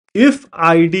if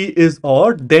ID is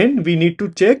odd, then we need to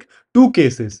check two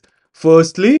cases.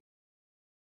 Firstly,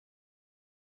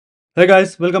 hey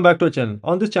guys, welcome back to our channel.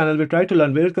 On this channel, we try to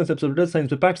learn various concepts of data science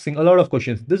by practicing a lot of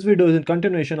questions. This video is in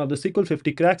continuation of the SQL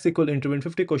 50 Crack SQL Interview in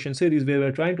 50 question series where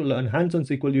we're trying to learn hands-on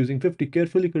SQL using 50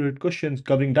 carefully curated questions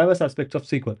covering diverse aspects of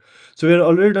SQL. So we're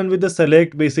already done with the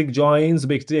select, basic joins,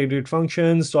 basic aggregate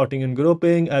functions, sorting and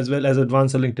grouping, as well as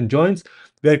advanced select and joins.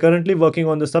 We are currently working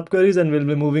on the subqueries and will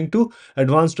be moving to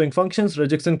advanced string functions,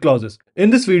 rejection clauses. In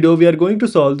this video, we are going to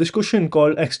solve this question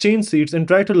called exchange seats and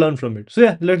try to learn from it. So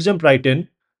yeah, let's jump right in.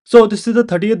 So this is the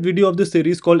 30th video of this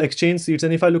series called exchange seats,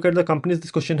 and if I look at the companies this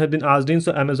question has been asked in,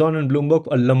 so Amazon and Bloomberg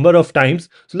a number of times.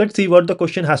 So let's see what the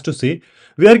question has to say.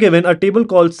 We are given a table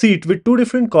called seat with two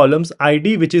different columns,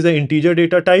 ID which is an integer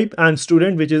data type and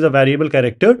student which is a variable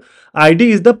character.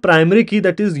 ID is the primary key,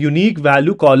 that is unique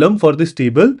value column for this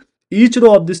table. Each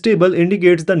row of this table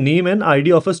indicates the name and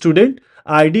ID of a student.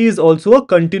 ID is also a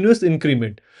continuous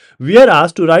increment. We are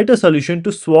asked to write a solution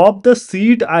to swap the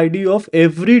seat ID of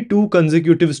every two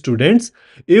consecutive students.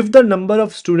 If the number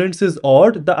of students is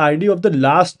odd, the ID of the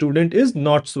last student is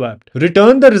not swapped.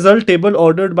 Return the result table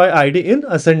ordered by ID in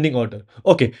ascending order.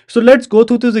 Okay, so let's go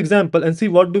through this example and see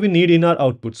what do we need in our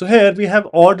output. So here we have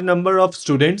odd number of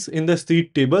students in the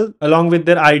seat table along with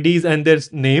their IDs and their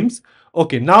names.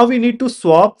 Okay, now we need to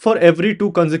swap for every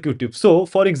two consecutive. So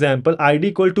for example, ID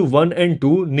equal to 1 and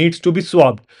 2 needs to be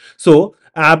swapped. So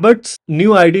Abbott's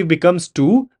new ID becomes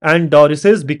 2 and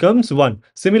Doris's becomes 1.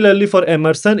 Similarly for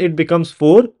Emerson it becomes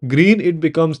 4, Green it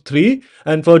becomes 3,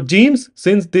 and for James,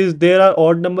 since there are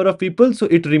odd number of people, so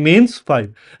it remains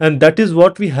 5, and that is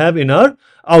what we have in our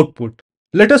output.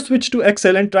 Let us switch to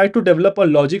Excel and try to develop a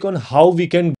logic on how we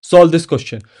can solve this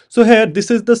question. So here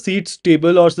this is the seats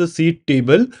table or the seat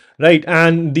table, right?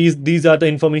 And these are the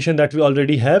information that we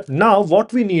already have. Now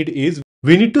what we need is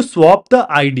we need to swap the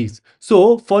IDs.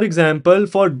 So for example,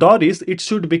 for Doris it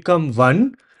should become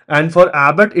 1 and for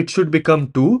Abbott it should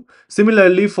become 2.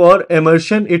 Similarly for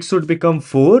Emerson it should become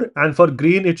 4 and for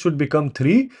Green it should become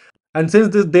 3. And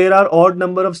since there are odd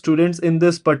number of students in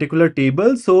this particular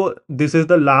table, so this is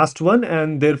the last one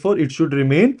and therefore it should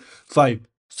remain 5.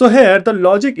 So here the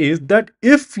logic is that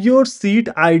if your seat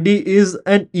ID is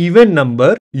an even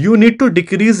number, you need to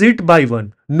decrease it by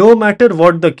 1, no matter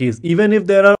what the case. Even if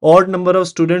there are odd number of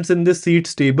students in this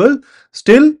seats table,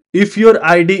 still if your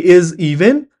ID is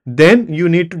even, then you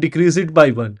need to decrease it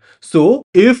by 1. So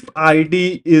if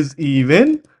ID is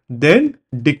even, then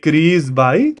decrease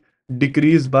by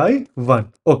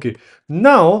 1. Okay,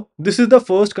 now this is the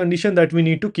first condition that we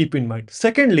need to keep in mind.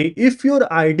 Secondly, if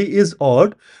your ID is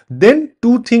odd, then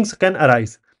two things can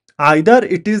arise. Either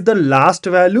it is the last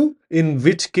value, in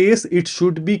which case it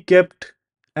should be kept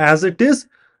as it is.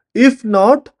 If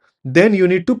not, then you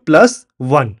need to plus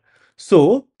 1.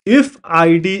 So if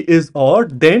ID is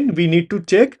odd, then we need to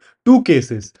check two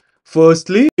cases.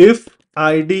 Firstly, if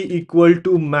ID equal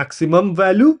to maximum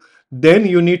value, then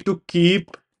you need to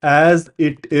keep as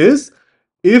it is.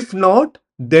 If not,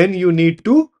 then you need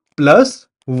to plus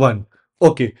 1.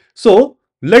 Okay, so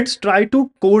let's try to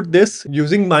code this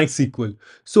using MySQL.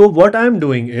 So what I'm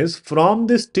doing is from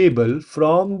this table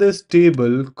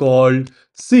called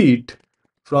seat,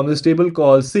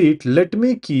 let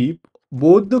me keep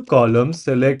both the columns,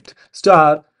 select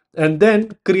star, and then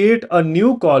create a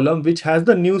new column which has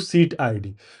the new seat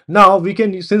ID. Now we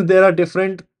can, since there are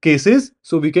different cases,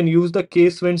 so we can use the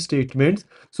case when statements.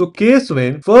 So case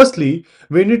when, firstly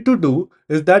we need to do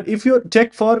is that if you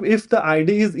check for if the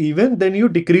ID is even, then you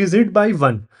decrease it by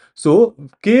 1. So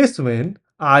case when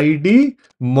ID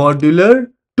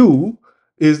modular 2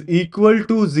 is equal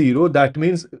to 0, that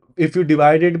means if you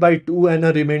divide it by 2 and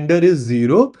a remainder is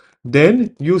 0,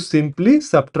 then you simply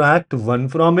subtract 1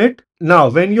 from it. Now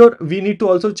we need to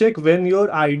also check when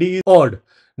your ID is odd.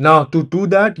 Now to do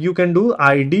that, you can do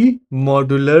ID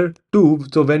modular 2.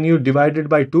 So when you divide it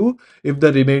by 2, if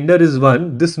the remainder is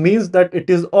 1, this means that it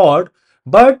is odd.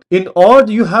 But in odd,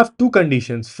 you have two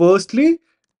conditions. Firstly,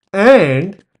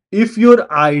 and if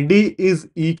your ID is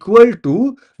equal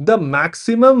to the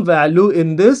maximum value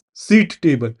in this seat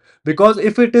table, because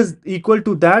if it is equal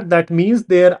to that, that means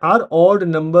there are odd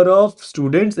number of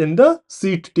students in the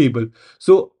seat table.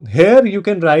 So here you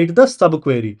can write the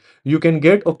subquery. You can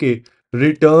get, okay,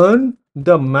 return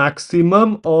the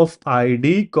maximum of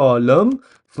ID column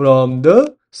from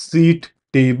the seat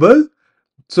table.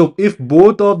 So if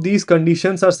both of these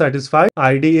conditions are satisfied,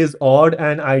 ID is odd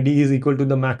and ID is equal to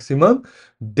the maximum,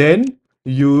 then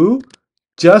you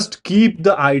just keep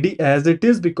the ID as it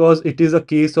is, because it is a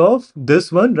case of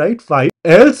this one, right? 5.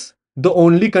 Else The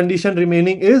only condition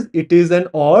remaining is it is an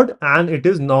odd and it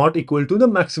is not equal to the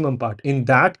maximum part. In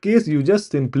that case, you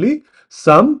just simply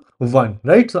sum 1,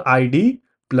 right? So id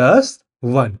plus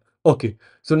 1. Okay.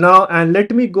 So now, and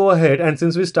let me go ahead, and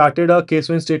since we started our case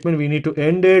when statement, we need to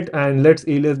end it, and let's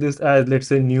alias this as, let's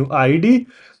say, new id.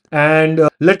 And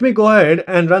let me go ahead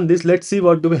and run this. Let's see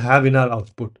what do we have in our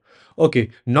output.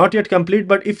 Okay, not yet complete,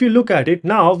 but if you look at it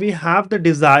now, we have the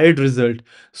desired result.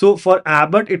 So for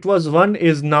Abbott, it was 1,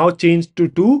 is now changed to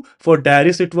 2. For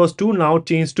Darius, it was 2, now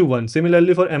changed to 1.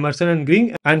 Similarly for Emerson and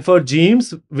Green, and for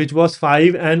James, which was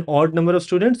 5 and odd number of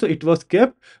students, so it was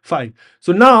kept 5.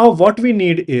 So now what we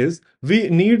need is, we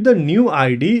need the new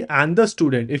ID and the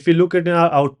student. If we look at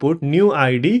our output, new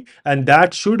ID, and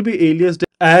that should be aliased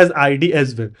as ID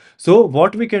as well. So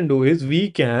what we can do is, we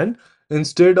can,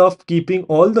 instead of keeping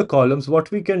all the columns,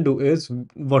 what we can do is,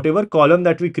 whatever column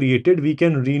that we created, we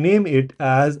can rename it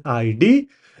as id,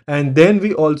 and then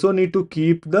we also need to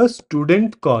keep the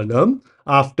student column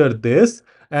after this,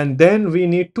 and then we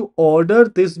need to order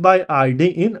this by id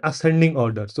in ascending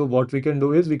order. So what we can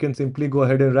do is, we can simply go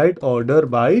ahead and write order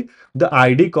by the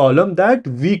id column that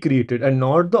we created and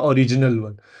not the original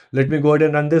one. Let me go ahead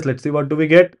and run this. Let's see what do we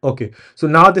get. Okay, so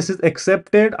now this is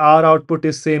accepted. Our output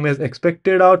is same as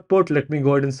expected output. Let me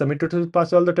go ahead and submit it to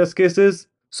pass all the test cases.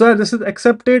 So this is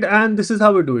accepted, and this is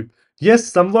how we do it. Yes,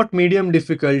 somewhat medium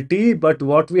difficulty, but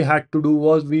what we had to do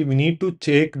was, we need to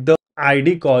check the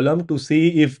id column to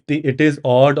see if it is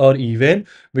odd or even,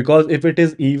 because if it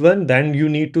is even, then you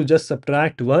need to just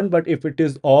subtract 1, but if it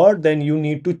is odd, then you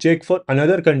need to check for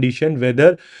another condition,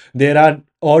 whether there are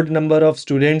odd number of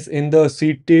students in the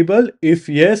seat table. If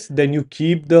yes, then you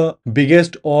keep the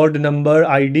biggest odd number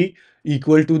id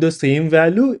equal to the same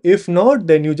value. If not,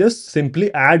 then you just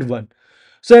simply add 1.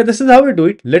 So yeah, this is how we do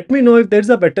it. Let me know if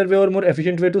there's a better way or more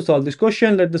efficient way to solve this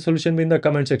question. Let the solution be in the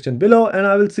comment section below, and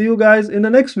I will see you guys in the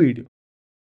next video.